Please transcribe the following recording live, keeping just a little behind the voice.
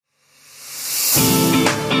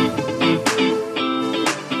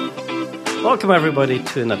Welcome everybody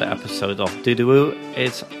to another episode of Do the Woo.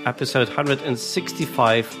 It's episode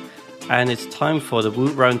 165 and it's time for the Woo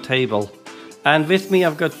Roundtable. And with me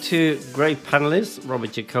I've got two great panelists,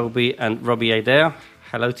 Robert Jacoby and Robbie Adair.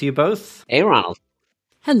 Hello to you both. Hey Ronald.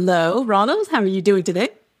 Hello Ronald, how are you doing today?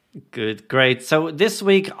 Good, great. So this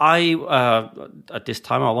week at this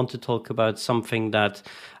time I want to talk about something that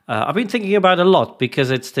I've been thinking about a lot because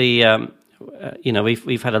it's the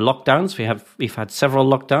we've had lockdowns. We've had several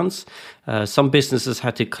lockdowns. Some businesses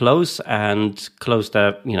had to close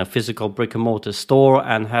their physical brick and mortar store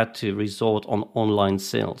and had to resort on online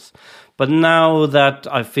sales. But now that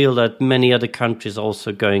I feel that many other countries are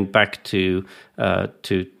also going back to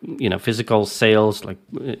physical sales, like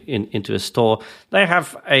into a store, they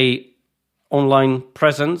have a online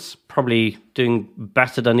presence, probably doing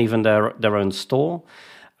better than even their own store.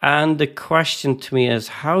 And the question to me is,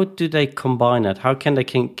 how do they combine it? How can they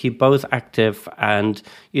keep both active and,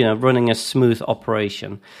 running a smooth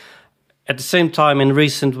operation? At the same time, in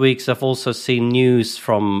recent weeks, I've also seen news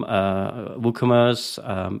from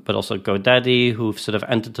WooCommerce, but also GoDaddy, who've sort of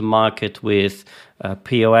entered the market with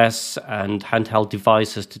POS and handheld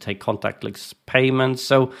devices to take contactless payments.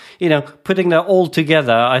 So, putting that all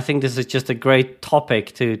together, I think this is just a great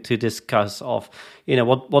topic to discuss of,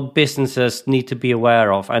 what businesses need to be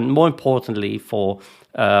aware of. And more importantly, for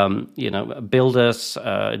builders,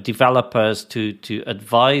 developers to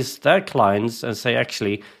advise their clients and say,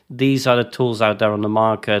 actually, these are the tools out there on the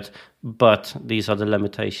market, but these are the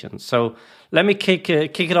limitations. So let me kick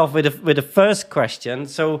it off with the first question.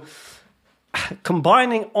 So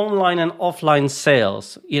combining online and offline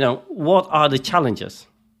sales, what are the challenges?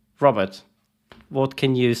 Robert, what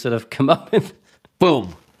can you sort of come up with?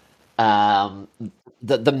 Boom.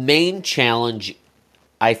 The main challenge,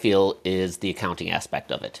 I feel, is the accounting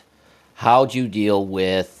aspect of it. How do you deal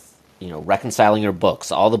with, reconciling your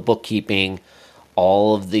books, all the bookkeeping,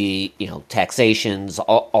 all of the, taxations,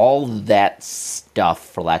 all that stuff,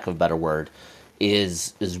 for lack of a better word,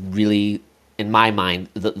 is really, in my mind,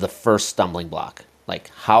 the first stumbling block. Like,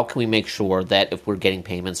 how can we make sure that if we're getting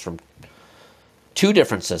payments from two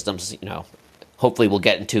different systems, hopefully we'll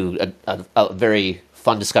get into a very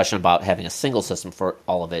fun discussion about having a single system for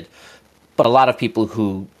all of it. But a lot of people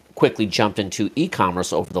who quickly jumped into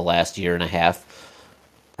e-commerce over the last year and a half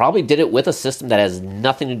probably did it with a system that has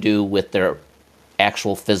nothing to do with their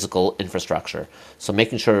actual physical infrastructure. So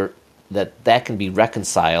making sure that can be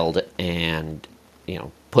reconciled and,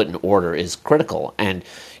 put in order is critical. And,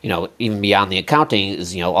 even beyond the accounting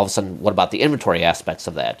is, all of a sudden, what about the inventory aspects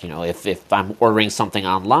of that? If I'm ordering something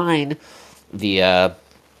online via,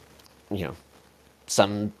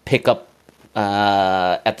 some pickup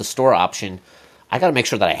at the store option, I got to make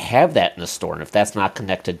sure that I have that in the store. And if that's not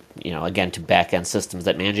connected, again, to back-end systems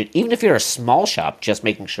that manage it, even if you're a small shop, just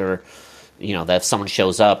making sure, that if someone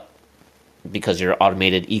shows up because your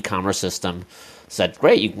automated e-commerce system said,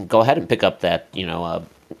 great, you can go ahead and pick up that,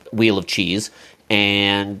 wheel of cheese,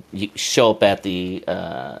 and you show up at the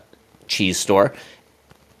cheese store,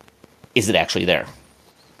 is it actually there?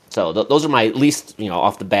 So those are my least,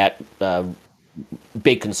 off the bat,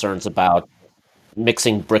 big concerns about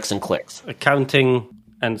mixing bricks and clicks. Accounting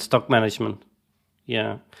and stock management.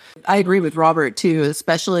 Yeah. I agree with Robert too,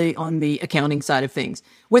 especially on the accounting side of things.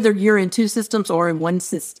 Whether you're in two systems or in one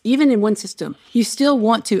system, even in one system, you still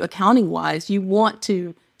want to, accounting wise, you want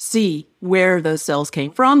to see where those sales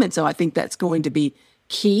came from. And so I think that's going to be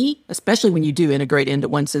key, especially when you do integrate into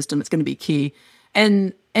one system, it's going to be key.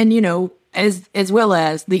 And as well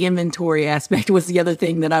as the inventory aspect was the other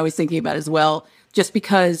thing that I was thinking about as well, just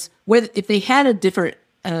because if they had a different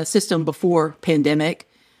system before pandemic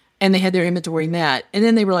and they had their inventory in that, and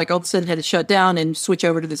then they were like all of a sudden had to shut down and switch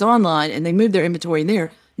over to this online, and they moved their inventory in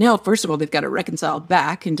there. Now, first of all, they've got to reconcile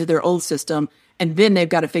back into their old system, and then they've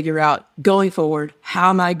got to figure out going forward, how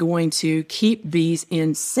am I going to keep these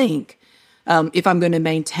in sync if I'm going to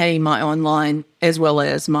maintain my online as well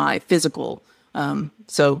as my physical.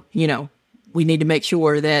 So, we need to make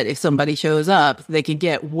sure that if somebody shows up, they can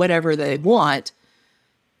get whatever they want,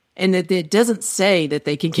 and that it doesn't say that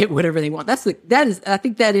they can get whatever they want. I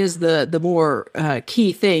think that is the more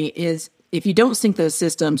key thing is if you don't sync those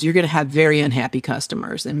systems, you're going to have very unhappy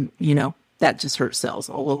customers, and that just hurts sales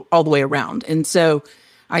all the way around. And so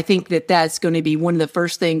I think that that's going to be one of the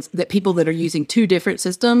first things that people that are using two different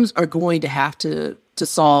systems are going to have to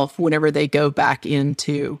solve whenever they go back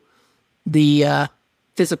into the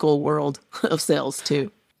physical world of sales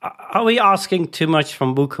too. Are we asking too much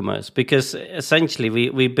from WooCommerce? Because essentially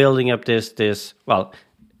we're building up this, well,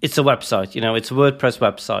 it's a website, it's a WordPress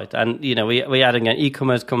website, and we're adding an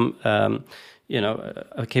e-commerce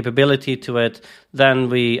a capability to it. Then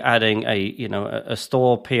we adding a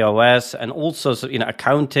store POS and also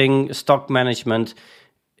accounting, stock management.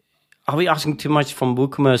 Are we asking too much from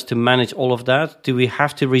WooCommerce to manage all of that? Do we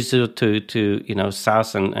have to resort to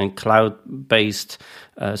SaaS and cloud-based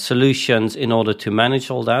solutions in order to manage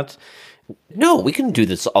all that? No, we can do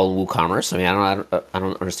this all in WooCommerce. I mean, I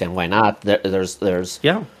don't understand why not. There's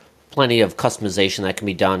plenty of customization that can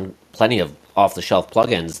be done. Plenty of off-the-shelf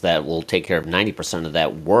plugins that will take care of 90% of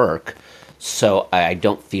that work. So I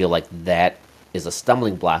don't feel like that is a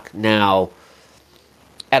stumbling block. Now,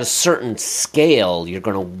 at a certain scale, you're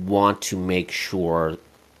going to want to make sure.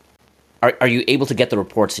 Are you able to get the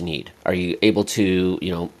reports you need? Are you able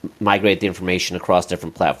to migrate the information across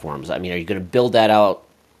different platforms? I mean, are you going to build that out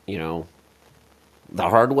the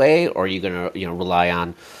hard way, or are you going to rely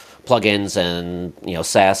on plugins and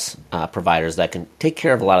SaaS providers that can take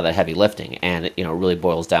care of a lot of that heavy lifting? And it really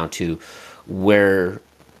boils down to where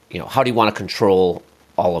how do you want to control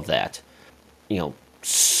all of that?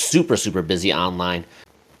 Super busy online.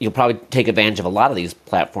 You'll probably take advantage of a lot of these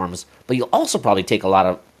platforms, but you'll also probably take a lot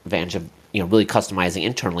of advantage of really customizing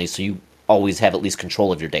internally, so you always have at least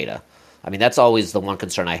control of your data. I mean, that's always the one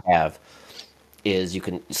concern I have. Is you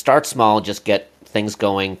can start small, just get things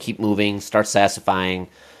going, keep moving, start SaaSifying,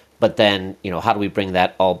 but then, how do we bring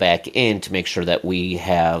that all back in to make sure that we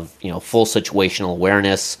have, full situational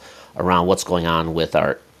awareness around what's going on with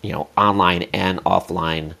our, online and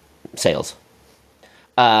offline sales?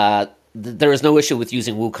 There is no issue with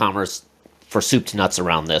using WooCommerce for soup to nuts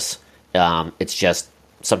around this. It's just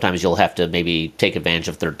sometimes you'll have to maybe take advantage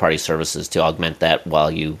of third-party services to augment that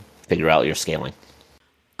while you figure out your scaling.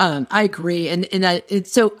 I agree, and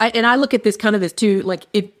I look at this kind of as two. Like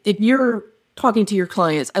if you're talking to your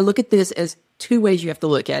clients, I look at this as two ways you have to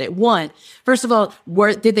look at it. One, first of all,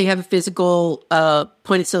 where did they have a physical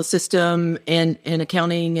point of sale system and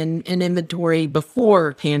accounting and inventory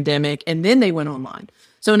before pandemic, and then they went online?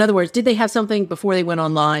 So in other words, did they have something before they went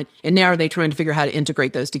online, and now are they trying to figure out how to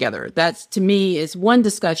integrate those together? That's, to me, is one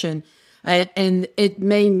discussion, and it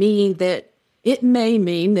may mean that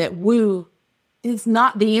Woo is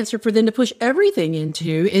not the answer for them to push everything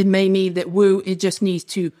into. It may mean that Woo, it just needs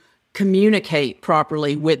to communicate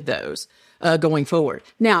properly with those going forward.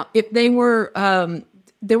 Now, if they were,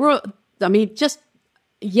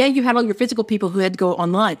 you had all your physical people who had to go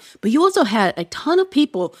online, but you also had a ton of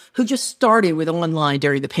people who just started with online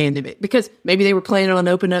during the pandemic because maybe they were planning on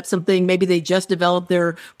opening up something. Maybe they just developed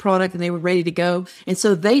their product and they were ready to go. And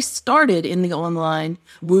so they started in the online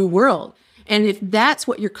Woo world. And if that's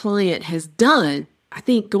what your client has done, I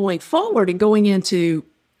think going forward and going into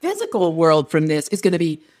physical world from this is going to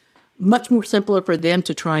be much more simpler for them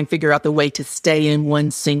to try and figure out the way to stay in one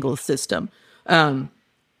single system. It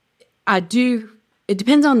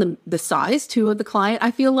depends on the size too of the client. I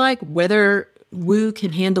feel like whether Woo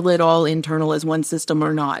can handle it all internal as one system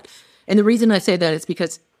or not. And the reason I say that is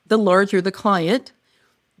because the larger the client,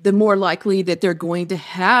 the more likely that they're going to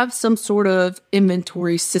have some sort of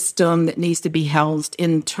inventory system that needs to be housed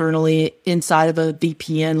internally inside of a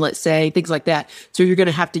VPN, let's say, things like that. So you're going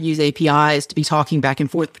to have to use APIs to be talking back and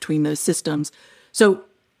forth between those systems. So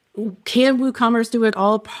can WooCommerce do it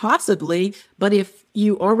all? Possibly. But if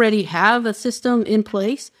you already have a system in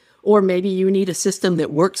place, or maybe you need a system that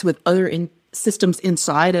works with other systems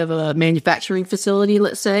inside of a manufacturing facility,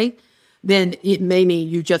 let's say, then it may mean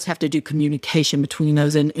you just have to do communication between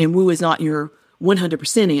those. And Woo is not your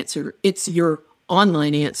 100% answer. It's your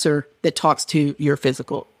online answer that talks to your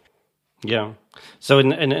physical. Yeah. So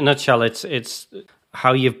in a nutshell, it's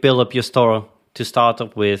how you've built up your store to start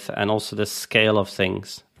up with, and also the scale of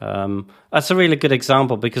things. That's a really good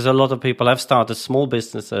example because a lot of people have started small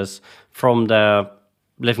businesses from their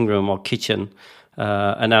living room or kitchen,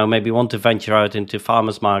 and now maybe want to venture out into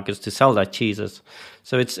farmers markets to sell their cheeses.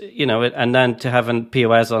 So it's, and then to have a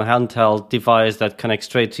POS on a handheld device that connects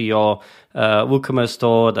straight to your WooCommerce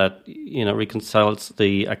store that, reconciles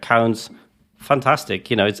the accounts. Fantastic.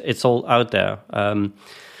 It's all out there.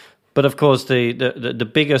 But of course, the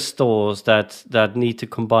bigger stores that need to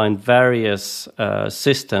combine various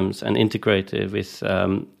systems and integrate it with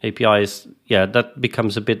APIs, that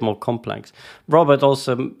becomes a bit more complex. Robert,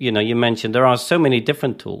 also, you mentioned there are so many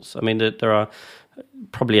different tools. I mean, there are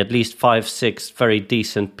probably at least 5-6 very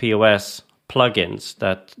decent POS plugins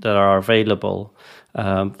that are available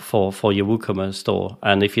for your WooCommerce store.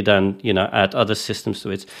 And if you then add other systems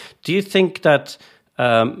to it, do you think that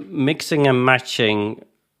mixing and matching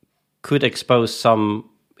could expose some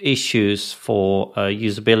issues for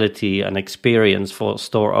usability and experience for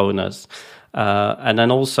store owners? And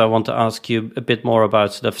then also I want to ask you a bit more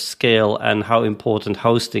about sort of scale and how important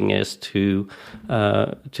hosting is to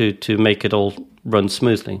make it all run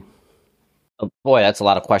smoothly. Oh, boy, that's a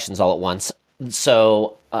lot of questions all at once.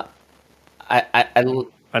 So I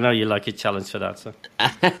know you like a challenge for that. So.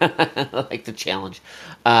 I like the challenge.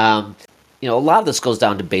 A lot of this goes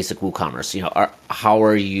down to basic WooCommerce. How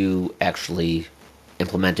are you actually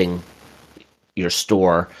implementing your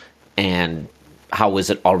store, and how is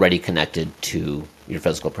it already connected to your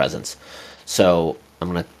physical presence? So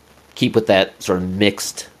I'm going to keep with that sort of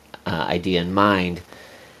mixed idea in mind.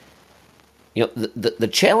 The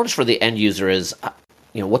challenge for the end user is,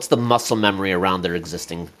 what's the muscle memory around their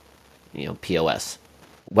existing, POS?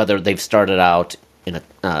 Whether they've started out in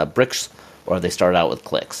a bricks or they started out with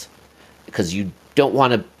clicks, because you don't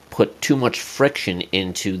want to put too much friction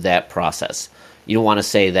into that process. You don't want to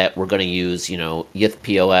say that we're going to use, Yith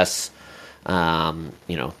POS,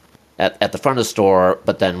 at the front of the store,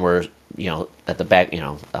 but then we're, at the back,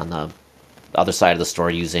 on the other side of the store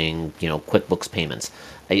using, QuickBooks payments.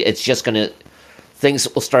 It's just going to, things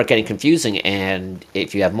will start getting confusing. And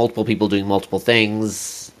if you have multiple people doing multiple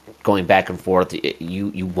things, going back and forth,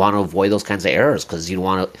 you want to avoid those kinds of errors, because you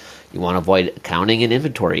want to avoid accounting and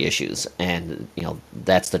inventory issues, and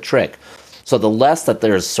that's the trick. So the less that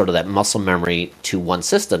there's sort of that muscle memory to one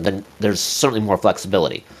system, then there's certainly more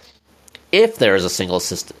flexibility. If there is a single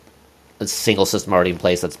system already in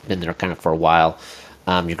place that's been there kind of for a while,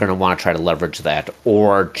 you're going to want to try to leverage that,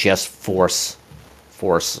 or just force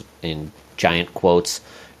in giant quotes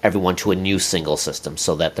everyone to a new single system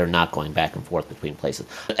so that they're not going back and forth between places.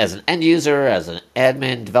 As an end user, as an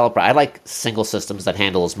admin, developer, I like single systems that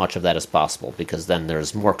handle as much of that as possible, because then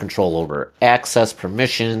there's more control over access,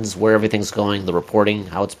 permissions, where everything's going, the reporting,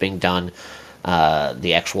 how it's being done,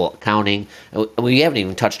 the actual accounting. We haven't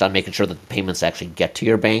even touched on making sure that the payments actually get to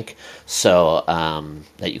your bank, so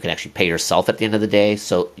that you can actually pay yourself at the end of the day.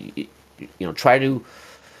 So, trying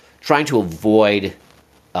to avoid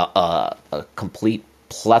a complete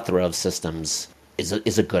plethora of systems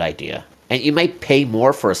is a good idea. And you might pay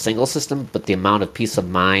more for a single system, but the amount of peace of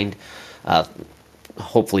mind,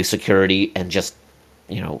 hopefully security, and just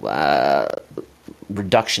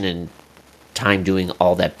reduction in time doing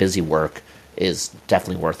all that busy work is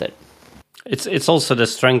definitely worth it. It's also the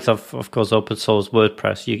strength of course, open source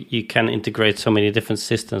WordPress. You can integrate so many different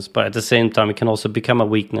systems, but at the same time, it can also become a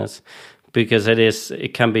weakness, because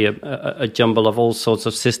it can be a jumble of all sorts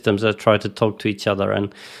of systems that try to talk to each other,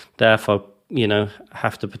 and therefore,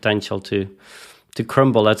 have the potential to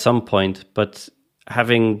crumble at some point. But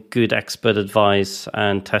having good expert advice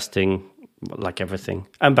and testing, like everything,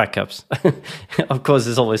 and backups, of course,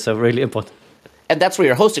 is always so really important. And that's where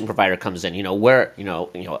your hosting provider comes in. Where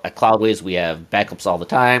at Cloudways we have backups all the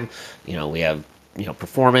time. We have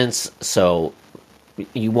performance. So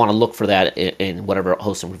you want to look for that in whatever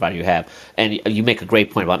hosting provider you have. And you make a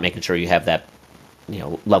great point about making sure you have that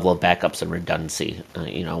level of backups and redundancy.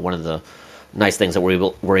 One of the nice things that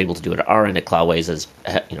we're able to do at our end at Cloudways is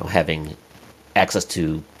having access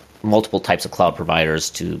to multiple types of cloud providers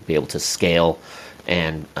to be able to scale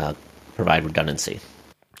and provide redundancy.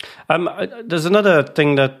 There's another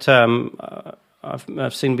thing that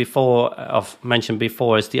I've seen before, I've mentioned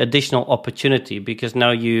before, is the additional opportunity, because now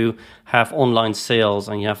you have online sales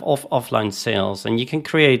and you have offline sales, and you can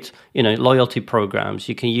create loyalty programs.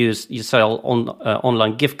 You sell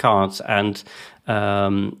online gift cards and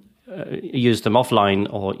use them offline,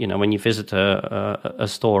 or when you visit a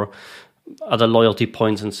store, other loyalty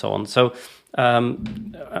points and so on. So I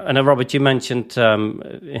know, Robert, you mentioned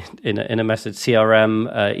in a message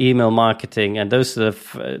CRM, email marketing, and those sort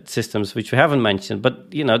of systems which we haven't mentioned.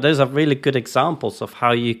 But those are really good examples of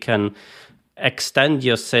how you can extend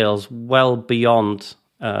your sales well beyond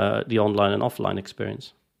the online and offline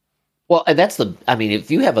experience. Well, and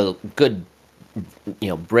if you have a good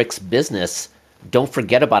bricks business, don't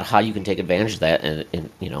forget about how you can take advantage of that in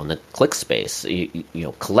the click space.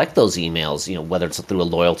 Collect those emails, whether it's through a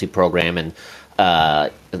loyalty program, and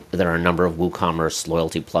there are a number of WooCommerce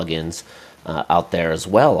loyalty plugins out there as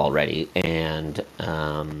well already, and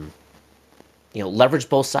leverage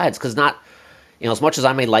both sides, because as much as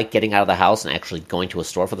I may like getting out of the house and actually going to a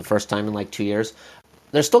store for the first time in like 2 years,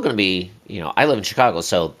 there's still going to be, I live in Chicago,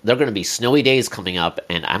 so there are going to be snowy days coming up,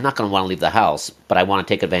 and I'm not going to want to leave the house, but I want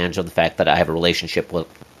to take advantage of the fact that I have a relationship with,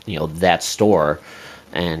 that store,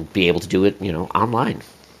 and be able to do it, online.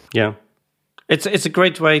 Yeah. It's a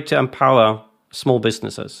great way to empower small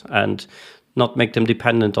businesses and not make them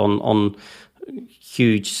dependent on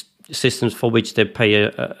huge systems for which they pay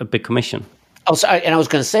a big commission. Oh, so, and I was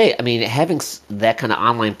going to say, having that kind of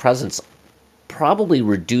online presence probably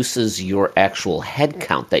reduces your actual head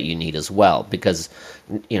count that you need as well, because,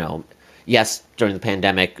 yes, during the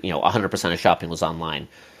pandemic, 100% of shopping was online.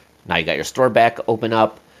 Now you got your store back open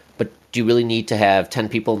up, but do you really need to have 10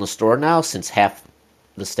 people in the store now, since half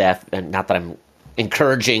the staff, and not that I'm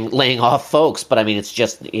encouraging laying off folks, but I mean, it's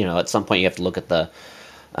just, at some point you have to look at the,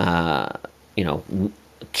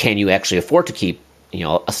 can you actually afford to keep,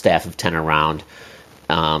 a staff of 10 around?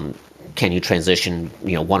 Can you transition,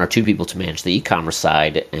 1 or 2 people to manage the e-commerce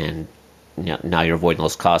side, and now you're avoiding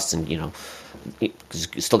those costs, and you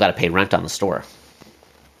still got to pay rent on the store.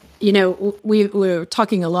 We're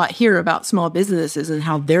talking a lot here about small businesses and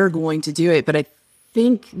how they're going to do it, but I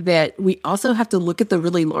think that we also have to look at the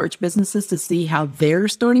really large businesses to see how they're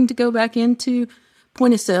starting to go back into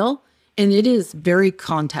point of sale, and it is very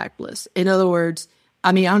contactless. In other words,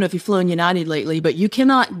 I mean, I don't know if you've flown United lately, but you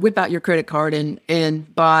cannot whip out your credit card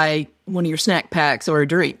and buy one of your snack packs or a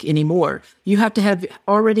drink anymore. You have to have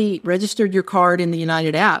already registered your card in the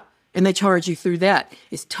United app, and they charge you through that.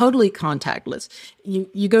 It's totally contactless.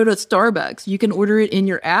 You go to Starbucks, you can order it in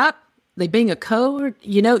your app. They bing a code,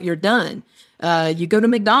 you're done. You go to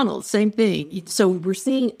McDonald's, same thing. So we're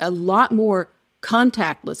seeing a lot more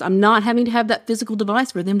contactless. I'm not having to have that physical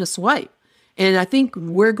device for them to swipe. And I think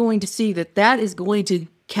we're going to see that is going to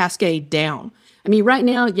cascade down. I mean, right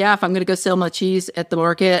now, if I'm going to go sell my cheese at the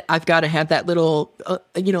market, I've got to have that little,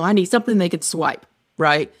 I need something they can swipe,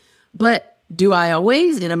 right? But do I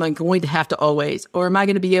always? And am I going to have to always? Or am I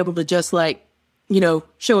going to be able to just show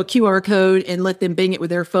a QR code and let them bing it with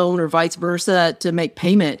their phone, or vice versa, to make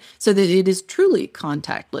payment so that it is truly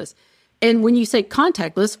contactless? And when you say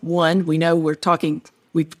contactless, one, we know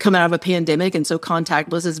we've come out of a pandemic, and so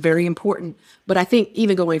contactless is very important. But I think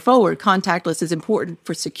even going forward, contactless is important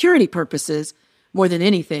for security purposes more than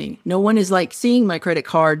anything. No one is seeing my credit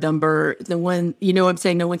card number. No one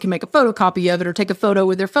can make a photocopy of it or take a photo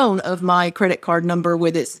with their phone of my credit card number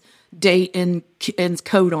with its date and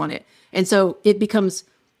code on it. And so it becomes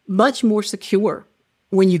much more secure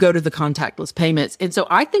when you go to the contactless payments. And so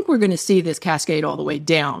I think we're going to see this cascade all the way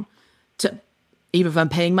down to, even if I'm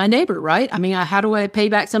paying my neighbor, right? I mean, how do I pay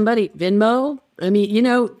back somebody? Venmo? I mean,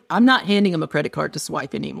 I'm not handing them a credit card to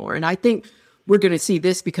swipe anymore. And I think we're going to see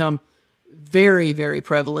this become very, very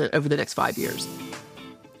prevalent over the next 5 years.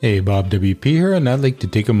 Hey, Bob WP here, and I'd like to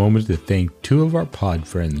take a moment to thank 2 of our pod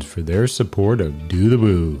friends for their support of Do the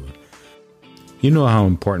Boo. You know how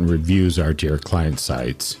important reviews are to your client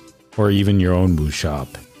sites, or even your own Boo shop.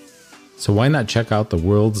 So why not check out the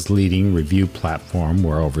world's leading review platform,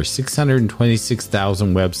 where over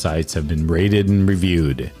 626,000 websites have been rated and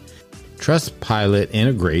reviewed. Trustpilot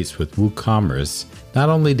integrates with WooCommerce not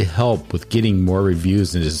only to help with getting more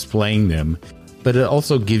reviews and displaying them, but it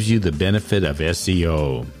also gives you the benefit of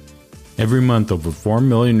SEO. Every month, over 4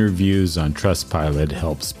 million reviews on Trustpilot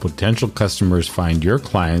helps potential customers find your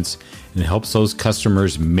clients and helps those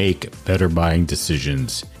customers make better buying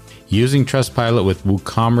decisions. Using Trustpilot with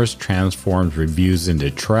WooCommerce transforms reviews into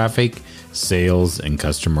traffic, sales, and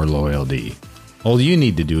customer loyalty. All you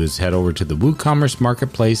need to do is head over to the WooCommerce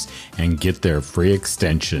Marketplace and get their free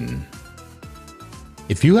extension.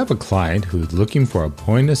 If you have a client who is looking for a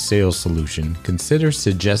point-of-sale solution, consider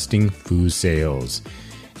suggesting FooSales.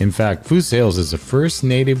 In fact, FooSales is the first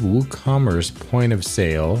native WooCommerce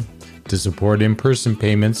point-of-sale to support in-person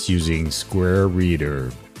payments using Square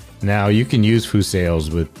Reader. Now, you can use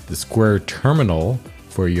FooSales with the Square Terminal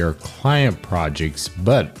for your client projects,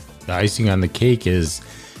 but the icing on the cake is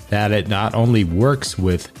that it not only works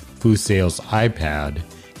with FooSales iPad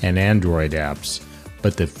and Android apps,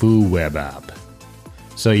 but the Foo web app.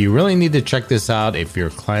 So you really need to check this out if your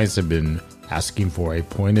clients have been asking for a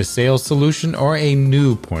point-of-sale solution or a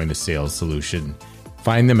new point-of-sale solution.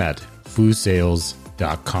 Find them at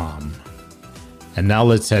foosales.com. And now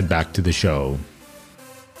let's head back to the show.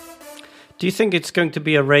 Do you think it's going to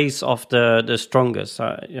be a race of the strongest?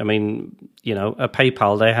 I mean, a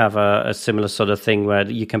PayPal, they have a similar sort of thing where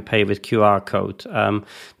you can pay with QR code.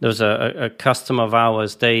 There's a customer of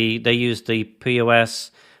ours, they use the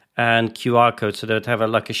POS and QR code, so they'd have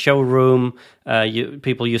a showroom.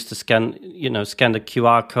 People used to scan the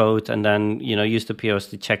QR code and then use the POS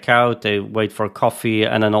to check out. They wait for a coffee,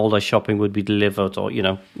 and then all their shopping would be delivered or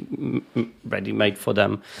ready made for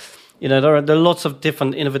them. There are lots of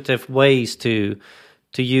different innovative ways to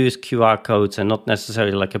use QR codes, and not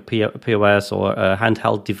necessarily like a POS or a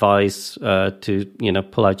handheld device to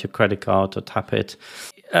pull out your credit card or tap it.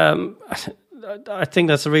 I think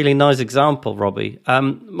that's a really nice example, Robbie.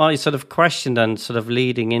 My sort of question then, sort of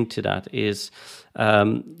leading into that, is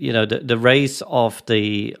the race of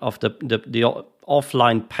the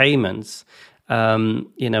offline payments.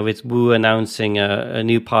 with Wu announcing a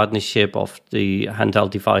new partnership of the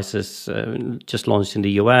handheld devices just launched in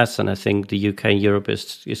the US, and I think the UK and Europe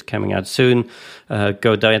is coming out soon.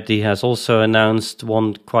 GoDaddy has also announced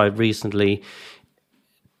one quite recently.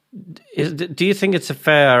 Do you think it's a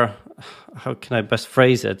fair... How can I best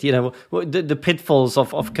phrase it? The pitfalls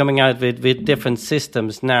of coming out with different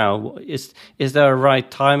systems now. Is there a right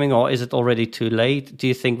timing, or is it already too late? Do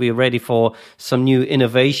you think we're ready for some new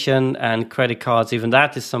innovation and credit cards? Even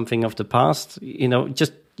that is something of the past.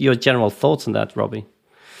 Just your general thoughts on that, Robbie.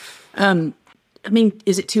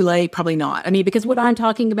 Is it too late? Probably not. Because what I'm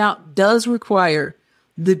talking about does require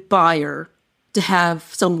the buyer to have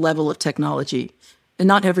some level of technology. And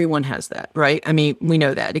not everyone has that, right? We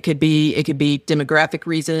know that. It could be demographic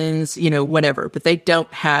reasons, whatever, but they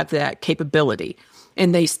don't have that capability.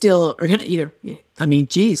 And they still are going to either, you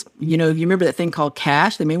remember that thing called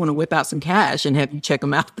cash? They may want to whip out some cash and have you check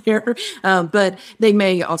them out there. But they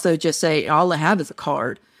may also just say, all I have is a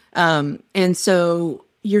card. And so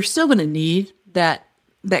you're still going to need that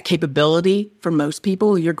capability for most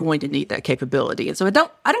people. You're going to need that capability. And so I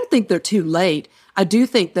don't think they're too late. I do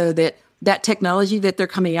think, though, that technology that they're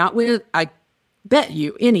coming out with, I bet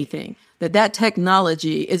you anything that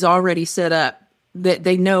technology is already set up, that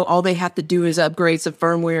they know all they have to do is upgrade some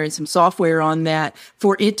firmware and some software on that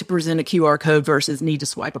for it to present a QR code versus need to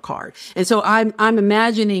swipe a card. And so I'm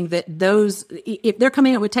imagining that if they're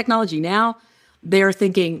coming out with technology now, they're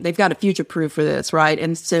thinking they've got to future-proof for this, right?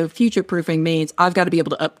 And so future-proofing means I've got to be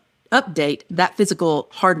able to update that physical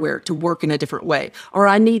hardware to work in a different way. Or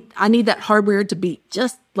I need that hardware to be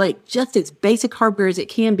just as basic hardware as it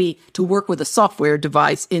can be to work with a software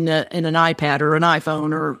device in an iPad or an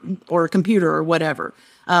iPhone or a computer or whatever.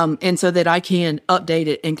 And so that I can update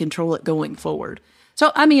it and control it going forward.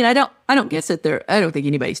 So, I don't guess that I don't think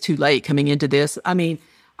anybody's too late coming into this.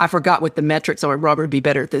 I forgot what the metrics are. Robert would be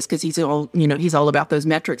better at this because he's all about those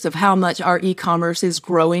metrics of how much our e-commerce is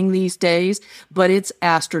growing these days, but it's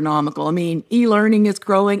astronomical. E-learning is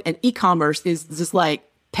growing and e-commerce is just like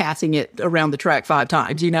passing it around the track 5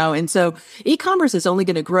 times, and so e-commerce is only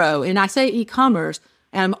going to grow. And I say e-commerce,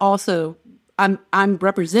 and I'm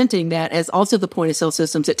representing that as also the point of sale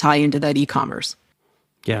systems that tie into that e-commerce.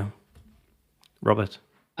 Yeah. Robert.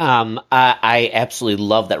 I absolutely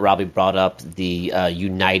love that Robbie brought up the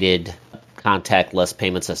United contactless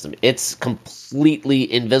payment system. It's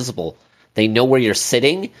completely invisible. They know where you're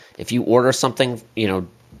sitting. If you order something,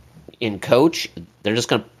 in Coach, they're just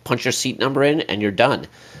going to punch your seat number in and you're done.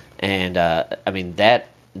 And that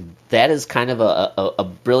is kind of a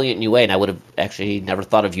brilliant new way. And I would have actually never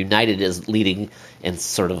thought of United as leading in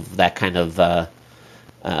sort of that kind of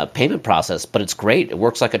payment process, but it's great. It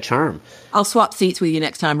works like a charm. I'll swap seats with you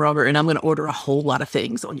next time, Robert, and I'm going to order a whole lot of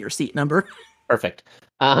things on your seat number. Perfect.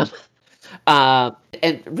 And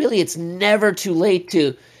really, it's never too late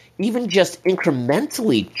to even just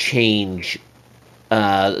incrementally change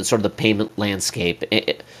sort of the payment landscape.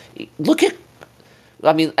 Look at,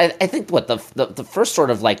 I think the first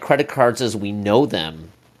sort of like credit cards as we know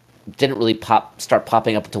them didn't really start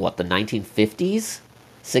popping up until the 1950s,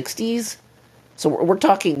 60s. So we're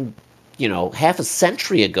talking, half a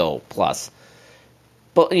century ago plus.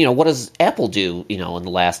 But, what does Apple do, in the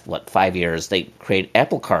last, 5 years? They create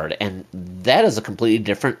Apple Card, and that is a completely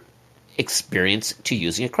different experience to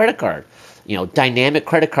using a credit card. Dynamic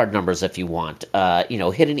credit card numbers if you want,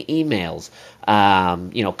 hidden emails,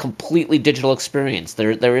 completely digital experience.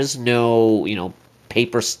 There is no,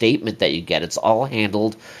 paper statement that you get. It's all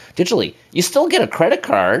handled digitally. You still get a credit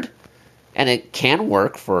card, and it can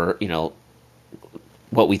work for,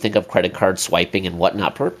 what we think of credit card swiping and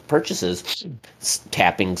whatnot purchases,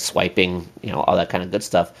 tapping, swiping, all that kind of good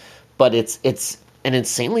stuff. But it's an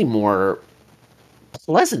insanely more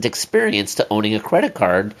pleasant experience to owning a credit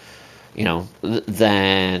card,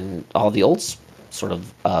 than all the old sort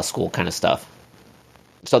of school kind of stuff.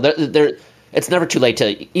 So there, it's never too late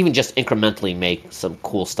to even just incrementally make some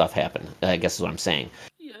cool stuff happen, I guess is what I'm saying.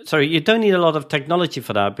 Sorry, you don't need a lot of technology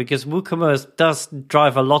for that because WooCommerce does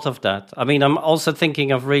drive a lot of that. I'm also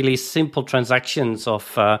thinking of really simple transactions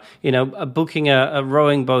of, booking a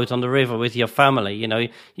rowing boat on the river with your family.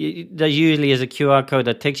 There usually is a QR code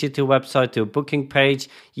that takes you to a website, to a booking page.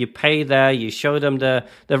 You pay there, you show them the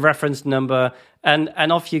reference number,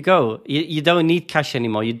 and off you go. You don't need cash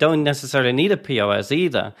anymore. You don't necessarily need a POS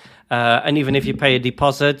either. And even if you pay a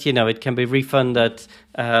deposit, it can be refunded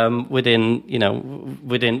within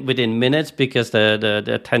minutes because the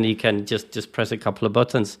attendee can just press a couple of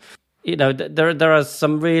buttons. There are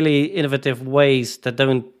some really innovative ways that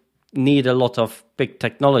don't need a lot of big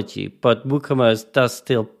technology, but WooCommerce does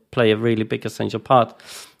still play a really big essential part.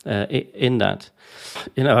 in that.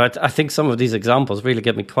 I think some of these examples really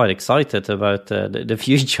get me quite excited about the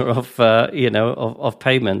future of of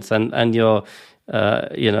payments and your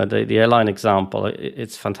the airline example.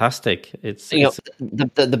 It's fantastic.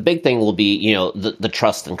 The big thing will be the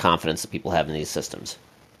trust and confidence that people have in these systems.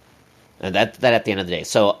 And that at the end of the day.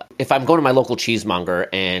 So if I'm going to my local cheesemonger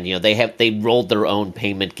and they rolled their own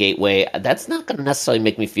payment gateway, that's not going to necessarily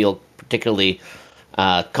make me feel particularly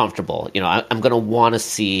comfortable. I'm going to want to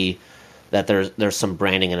see that there's some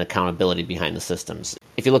branding and accountability behind the systems.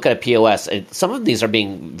 If you look at a POS, some of these are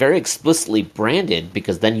being very explicitly branded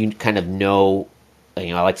because then you kind of know.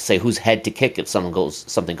 I like to say whose head to kick if something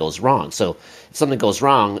goes wrong. So if something goes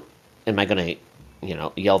wrong, am I going to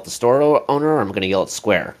yell at the store owner, or am I going to yell at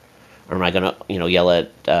Square? Or am I going to, yell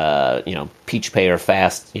at, Peach Pay or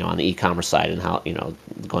Fast, on the e-commerce side and how,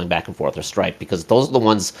 going back and forth or Stripe? Because those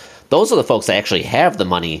are the folks that actually have the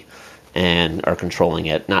money and are controlling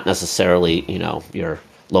it, not necessarily, your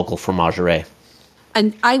local fromagerie.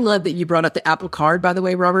 And I love that you brought up the Apple Card, by the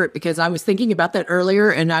way, Robert, because I was thinking about that earlier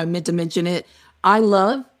and I meant to mention it. I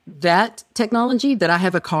love that technology, that I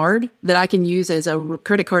have a card that I can use as a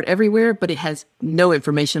credit card everywhere, but it has no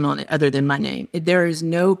information on it other than my name. There is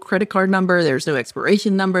no credit card number. There's no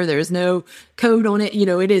expiration number. There's no code on it.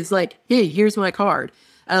 It is like, hey, here's my card.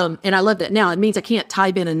 And I love that. Now, it means I can't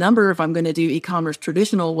type in a number if I'm going to do e-commerce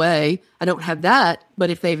traditional way. I don't have that. But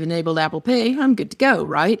if they've enabled Apple Pay, I'm good to go,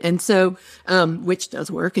 right? And so, which does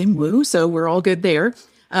work in Woo, so we're all good there.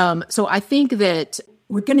 So I think that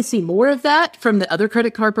we're going to see more of that from the other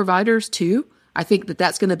credit card providers too. I think that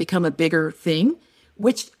that's going to become a bigger thing,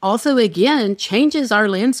 which also, again, changes our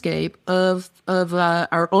landscape of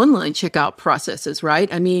our online checkout processes,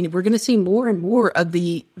 right? I mean, we're going to see more and more of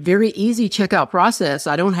the very easy checkout process.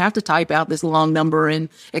 I don't have to type out this long number and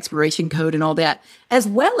expiration code and all that, as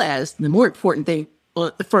well as the more important thing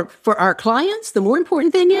for our clients, the more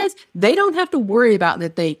important thing is they don't have to worry about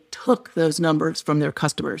that they took those numbers from their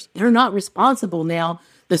customers. They're not responsible now.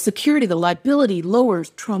 The security, the liability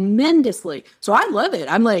lowers tremendously. So I love it.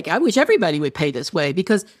 I'm like, I wish everybody would pay this way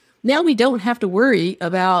because now we don't have to worry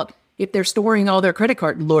about if they're storing all their credit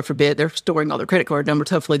card, Lord forbid, they're storing all their credit card numbers.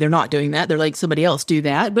 Hopefully they're not doing that. They're letting somebody else do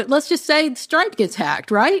that. But let's just say Stripe gets hacked,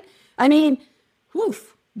 right? I mean,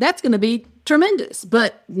 that's going to be tremendous,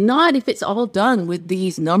 but not if it's all done with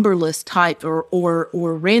these numberless type or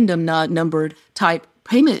random not numbered type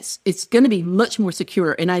payments. It's going to be much more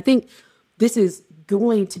secure. And I think this is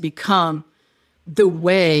going to become the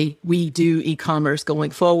way we do e-commerce going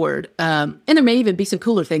forward. And there may even be some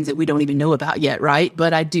cooler things that we don't even know about yet, right?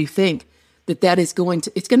 But I do think that is it's going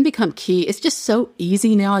to become key. It's just so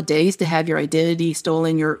easy nowadays to have your identity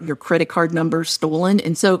stolen, your credit card number stolen.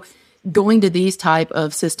 And so going to these type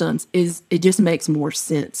of systems it just makes more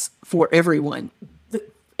sense for everyone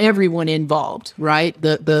involved, right?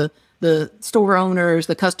 The store owners,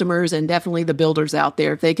 the customers, and definitely the builders out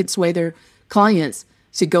there. If they could sway their clients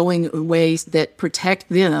to going in ways that protect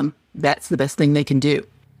them, that's the best thing they can do.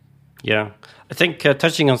 Yeah, I think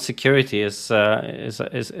touching on security is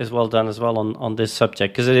well done as well on this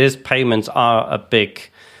subject, because payments are a big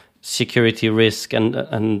security risk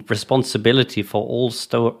and responsibility for all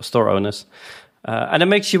store owners, and it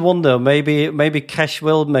makes you wonder, maybe cash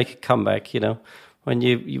will make a comeback. When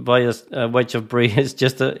you buy a wedge of brie, it's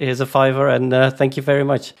just here's a $5 and thank you very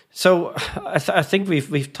much. So I think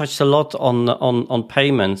we've touched a lot on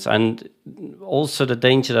payments, and also the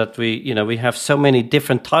danger that we have so many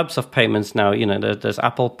different types of payments now. There's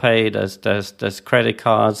Apple Pay, there's credit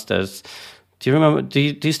cards, there's. Do you remember? Do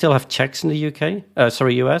you still have checks in the UK?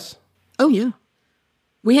 US? Oh yeah,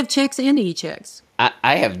 we have checks and e-checks.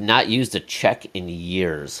 I have not used a check in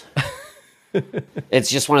years.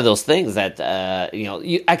 It's just one of those things that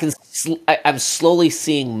I'm slowly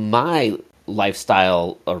seeing my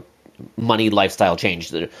lifestyle or money lifestyle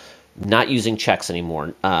change. They're not using checks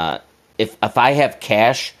anymore. If I have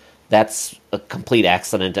cash, that's a complete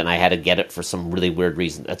accident, and I had to get it for some really weird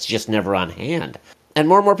reason. That's just never on hand. And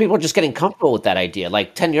more people are just getting comfortable with that idea.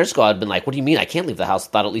 Like 10 years ago, I'd been like, what do you mean? I can't leave the house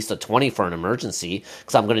without at least a 20 for an emergency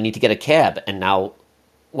because I'm going to need to get a cab. And now,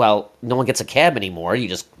 no one gets a cab anymore. You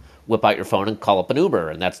just whip out your phone and call up an Uber,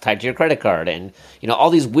 and that's tied to your credit card. And, all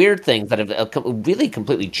these weird things that have really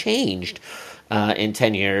completely changed in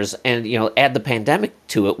 10 years. And, add the pandemic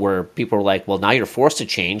to it where people are like, well, now you're forced to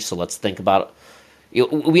change. So let's think about,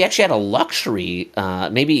 we actually had a luxury,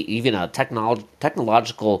 maybe even a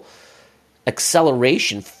technological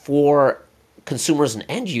acceleration for consumers and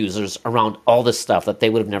end users around all this stuff that they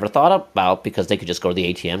would have never thought about because they could just go to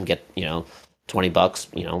the ATM, get,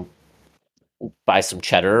 $20, buy some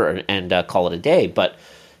cheddar and call it a day. But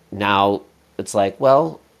now it's like,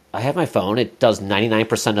 well, I have my phone. It does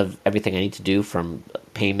 99% of everything I need to do, from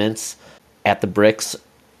payments at the bricks,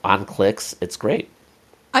 on clicks. It's great.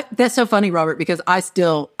 That's so funny, Robert, because I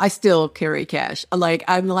still carry cash.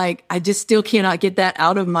 I just still cannot get that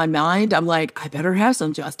out of my mind. I'm like, I better have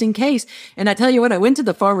some just in case. And I tell you what, I went to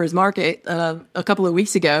the farmer's market a couple of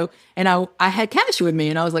weeks ago, and I had cash with me,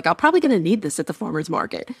 and I was like, I'm probably going to need this at the farmer's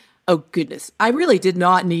market. Oh, goodness. I really did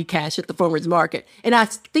not need cash at the farmer's market. And I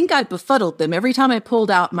think I befuddled them. Every time I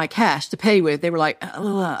pulled out my cash to pay with, they were like,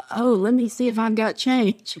 oh, let me see if I've got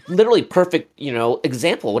change. Literally perfect,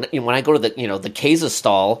 example. When I go to the Keza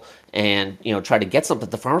stall and, try to get something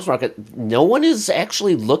at the farmer's market, no one is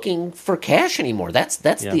actually looking for cash anymore. That's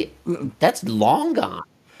long gone.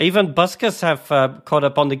 Even buskers have caught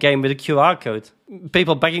up on the game with a QR code.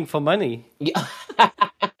 People begging for money. Yeah.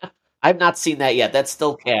 I've not seen that yet. That's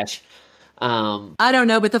still cash. I don't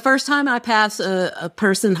know, but the first time I pass a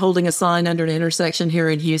person holding a sign under an intersection here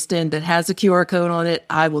in Houston that has a QR code on it,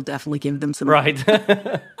 I will definitely give them some money.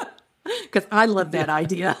 Right. Because I love that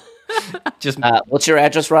idea. Just what's your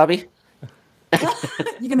address, Robbie?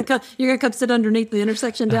 You're gonna come sit underneath the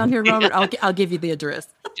intersection down here, Robert. I'll give you the address.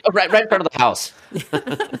 Right in front of the house.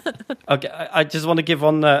 Okay, I just want to give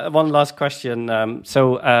one last question.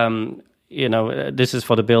 This is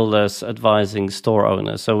for the builders advising store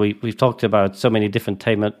owners. So we've talked about so many different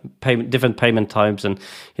different payment types, and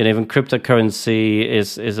even cryptocurrency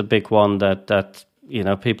is a big one that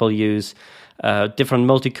people use. Different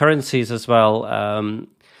multi-currencies as well.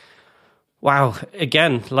 Wow!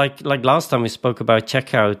 Again, like last time we spoke about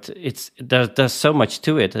checkout, there's so much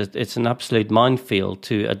to it. It's an absolute minefield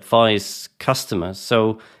to advise customers.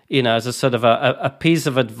 So as a sort of a piece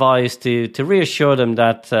of advice to reassure them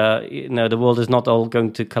that the world is not all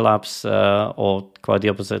going to collapse or quite the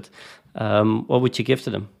opposite. What would you give to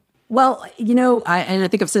them? Well, I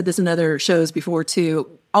think I've said this in other shows before too.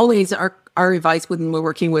 Always our advice when we're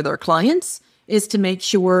working with our clients is to make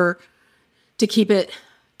sure to keep it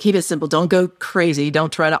simple. Don't go crazy.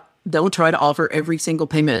 Don't try to offer every single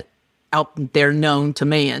payment out there known to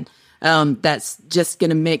man. That's just going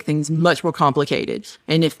to make things much more complicated.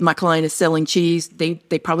 And if my client is selling cheese, they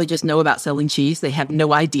probably just know about selling cheese. They have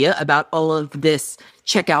no idea about all of this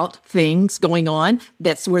checkout things going on.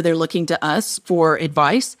 That's where they're looking to us for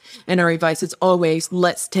advice. And our advice is always,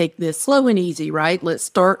 let's take this slow and easy, right? Let's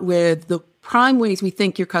start with the prime ways we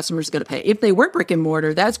think your customer is going to pay. If they were brick and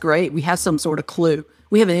mortar, that's great. We have some sort of clue.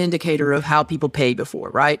 We have an indicator of how people pay before,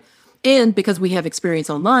 right? And because we have experience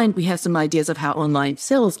online, we have some ideas of how online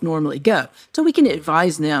sales normally go. So we can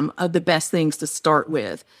advise them of the best things to start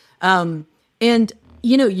with. You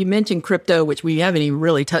mentioned crypto, which we haven't even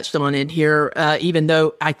really touched on in here, even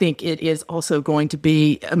though I think it is also going to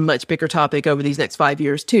be a much bigger topic over these next 5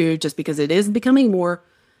 years too, just because it is becoming more.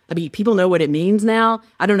 I mean, people know what it means now.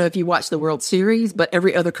 I don't know if you watched the World Series, but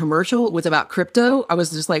every other commercial was about crypto. I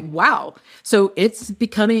was just like, wow. So this is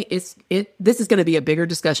going to be a bigger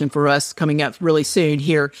discussion for us coming up really soon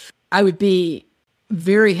here. I would be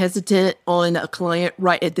very hesitant on a client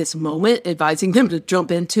right at this moment, advising them to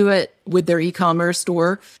jump into it with their e-commerce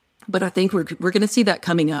store. But I think we're going to see that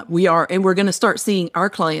coming up. We are, and we're going to start seeing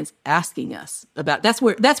our clients asking us about. That's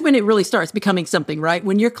when it really starts becoming something, right?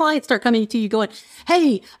 When your clients start coming to you going,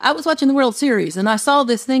 "Hey, I was watching the World Series and I saw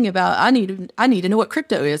this thing about I need to know what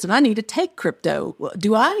crypto is and I need to take crypto.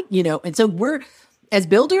 Do I? And so we're as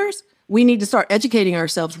builders, we need to start educating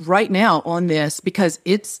ourselves right now on this because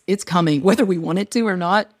it's coming, whether we want it to or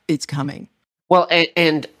not. It's coming. Well,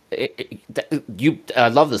 and you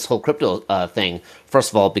love this whole crypto thing. First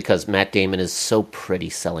of all, because Matt Damon is so pretty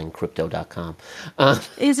selling crypto.com.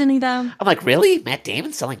 Isn't he though? I'm like, really? Matt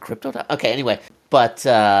Damon selling crypto? Okay, anyway. But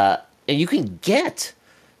and you can get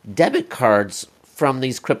debit cards from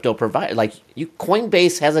these crypto providers. Like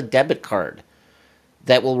Coinbase has a debit card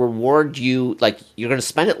that will reward you. Like you're going to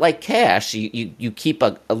spend it like cash. You keep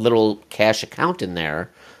a little cash account in there,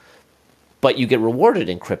 but you get rewarded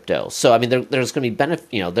in crypto. So, I mean, there's going to be benefit.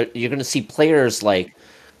 You're going to see players like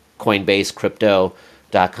Coinbase,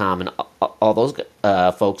 Crypto.com, and all those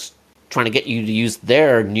folks trying to get you to use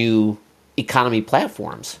their new economy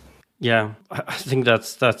platforms. Yeah, I think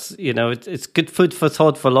that's it's good food for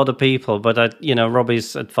thought for a lot of people. But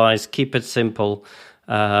Robbie's advice: keep it simple,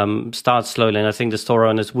 start slowly, and I think the store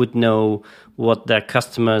owners would know what their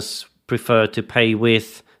customers prefer to pay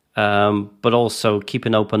with. But also keep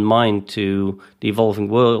an open mind to the evolving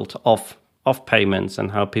world of payments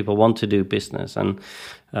and how people want to do business, and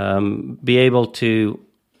be able to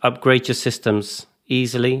upgrade your systems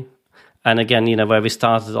easily. And again, where we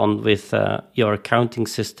started on with your accounting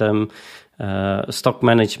system, stock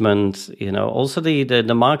management, also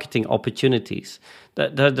the marketing opportunities.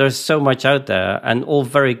 There's so much out there, and all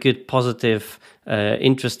very good, positive,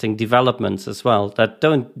 interesting developments as well that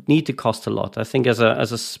don't need to cost a lot. I think as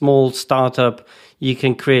a small startup, you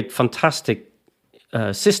can create fantastic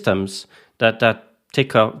systems that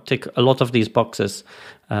tick a lot of these boxes.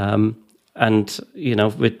 And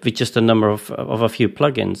with just a number of a few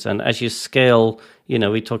plugins, and as you scale,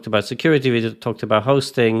 we talked about security, we talked about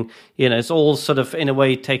hosting, it's all sort of in a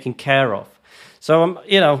way taken care of. So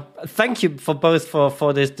thank you for both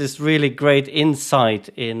for this really great insight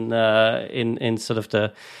in sort of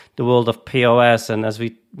the world of POS, and as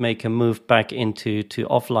we make a move back into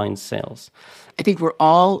offline sales. I think we're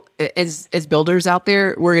all, as builders out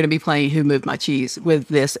there, we're going to be playing Who Moved My Cheese with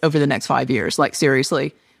this over the next 5 years. Like,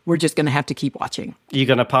 seriously. We're just going to have to keep watching. You're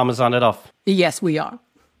going to Parmesan it off? Yes, we are.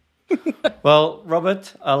 Well,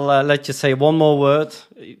 Robert, I'll let you say one more word,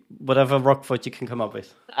 whatever Rockford you can come up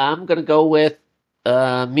with. I'm going to go with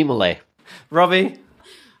Mimole. Robbie?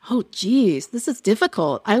 Oh, geez, this is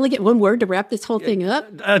difficult. I only get one word to wrap this whole thing up.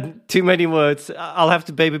 Too many words. I'll have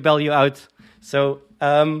to baby bell you out. So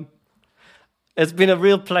it's been a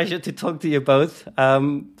real pleasure to talk to you both.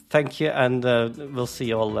 Thank you, and we'll see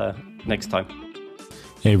you all next time.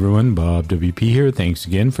 Hey everyone, Bob WP here. Thanks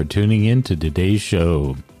again for tuning in to today's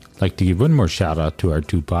show. I'd like to give one more shout out to our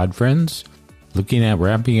two pod friends. Looking at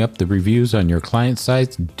wrapping up the reviews on your client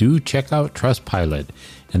sites, do check out Trustpilot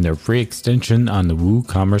and their free extension on the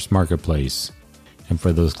WooCommerce Marketplace. And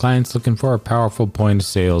for those clients looking for a powerful point of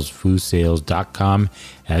sales, WooSales.com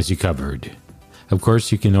has you covered. Of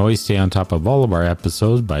course, you can always stay on top of all of our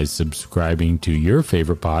episodes by subscribing to your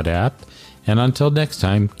favorite pod app. And until next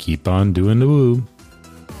time, keep on doing the woo.